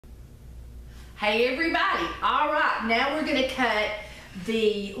Hey everybody, all right, now we're gonna cut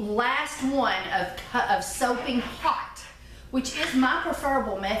the last one of soaping hot, which is my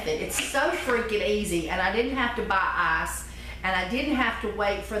preferable method. It's so freaking easy, and I didn't have to buy ice, and I didn't have to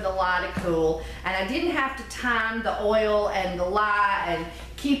wait for the lye to cool, and I didn't have to time the oil and the lye and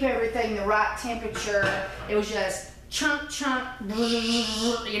keep everything the right temperature. It was just chunk,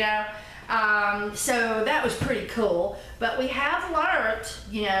 you know. So that was pretty cool, but we have learned,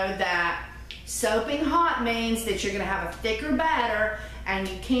 you know, that soaping hot means that you're going to have a thicker batter, and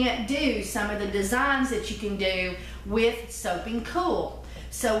you can't do some of the designs that you can do with soaping cool.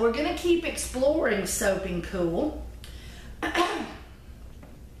 So we're going to keep exploring soaping cool. Of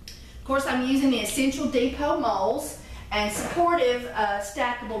course, I'm using the Essential Depot molds and supportive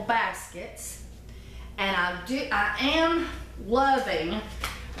stackable baskets, and I am loving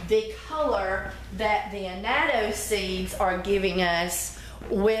the color that the annatto seeds are giving us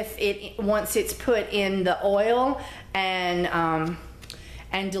with it once it's put in the oil and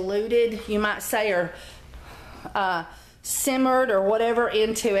diluted, you might say, or simmered or whatever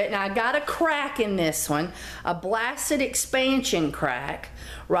into it. Now I got a crack in this one, a blasted expansion crack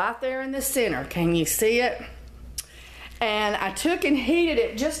right there in the center. Can you see it? And I took and heated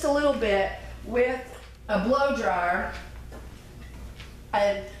it just a little bit with a blow dryer.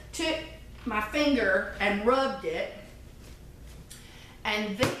 I took my finger and rubbed it,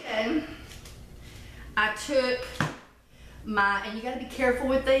 and then I took my, and you got to be careful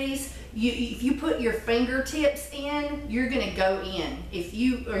with these. If you put your fingertips in, you're going to go in.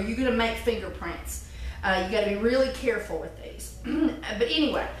 You're going to make fingerprints. You got to be really careful with these. But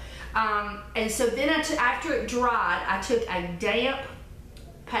anyway, and so then after it dried, I took a damp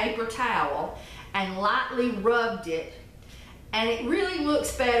paper towel and lightly rubbed it, and it really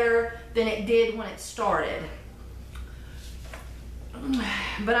looks better than it did when it started.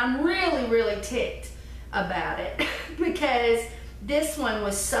 But I'm really, really ticked about it because this one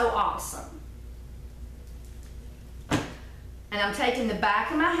was so awesome. And I'm taking the back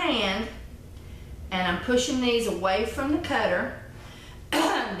of my hand and I'm pushing these away from the cutter.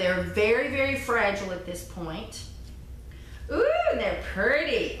 They're very, very fragile at this point. Ooh, they're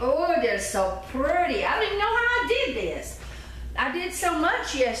pretty. Oh, they're so pretty. I don't even know how I did this. I did so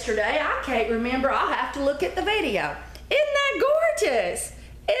much yesterday, I can't remember. I'll have to look at the video. Isn't that gorgeous?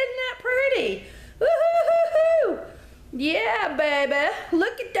 Isn't that pretty? Woo-hoo-hoo-hoo! Yeah, baby.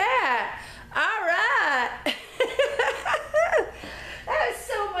 Look at that. All right. That was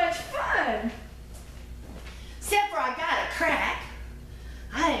so much fun. Except for I got a crack.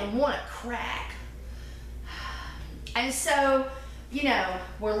 I didn't want a crack. And so, you know,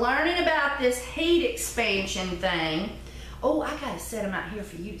 we're learning about this heat expansion thing. Oh, I gotta set them out here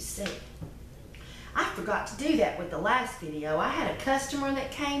for you to see. I forgot to do that with the last video. I had a customer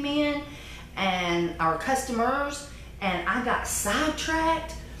that came in, and our customers, and I got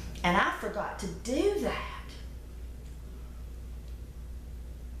sidetracked, and I forgot to do that.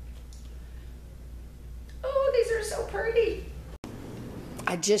 Oh, these are so pretty.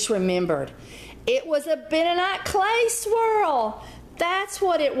 I just remembered. It was a bentonite clay swirl. That's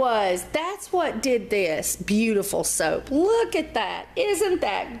what it was. That's what did this beautiful soap. Look at that. Isn't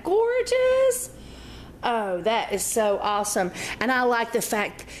that gorgeous? Oh, that is so awesome. And I like the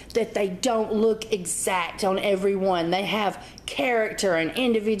fact that they don't look exact on every one. They have character and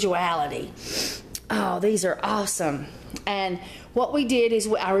individuality. Oh, these are awesome. And what we did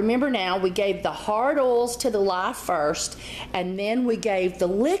is, I remember now, we gave the hard oils to the lye first, and then we gave the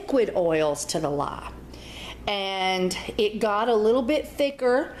liquid oils to the lye. And it got a little bit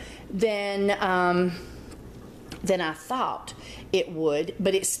thicker than I thought it would,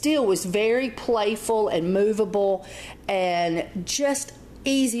 but it still was very playful and movable and just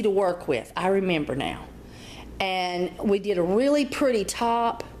easy to work with. I remember now. And we did a really pretty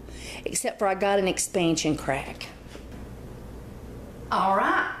top, except for I got an expansion crack. All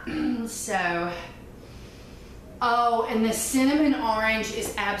right, so, oh, and the cinnamon orange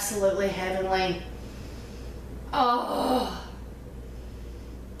is absolutely heavenly. Oh,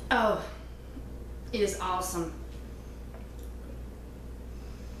 it is awesome.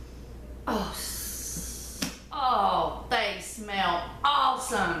 Oh, they smell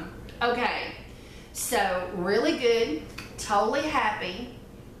awesome. Okay, so really good, totally happy.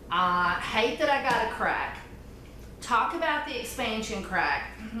 Hate that I got a crack. Talk about the expansion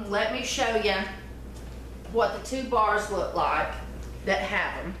crack. Let me show you what the two bars look like that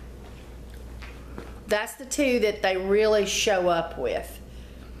have them. That's the two that they really show up with,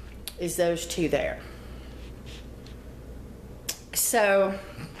 is those two there. So,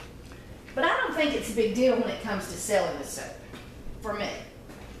 but I don't think it's a big deal when it comes to selling the soap, for me.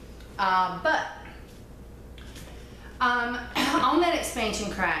 But On that expansion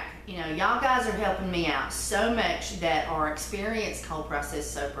crack, you know, y'all guys are helping me out so much that are experienced cold process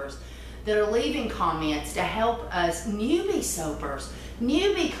soapers that are leaving comments to help us newbie soapers,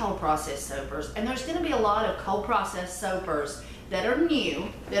 newbie cold process soapers. And there's going to be a lot of cold process soapers that are new,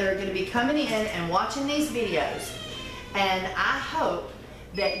 that are going to be coming in and watching these videos. And I hope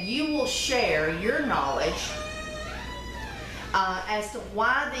that you will share your knowledge as to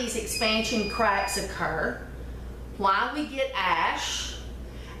why these expansion cracks occur, why we get ash,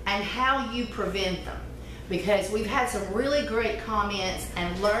 and how you prevent them. Because we've had some really great comments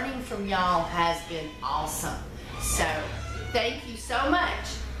and learning from y'all has been awesome. So, thank you so much.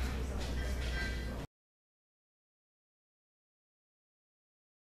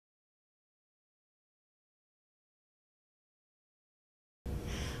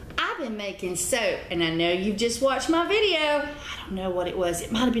 I've been making soap, and I know you've just watched my video. I don't know what it was.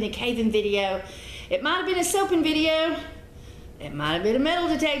 It might have been a caving video. It might have been a soaping video. It might have been a metal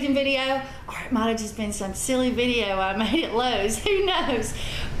detecting video, or it might have just been some silly video I made at Lowe's. Who knows?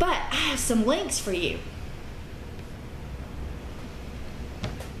 But I have some links for you.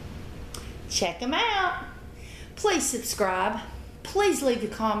 Check them out. Please subscribe. Please leave a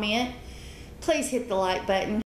comment. Please hit the like button.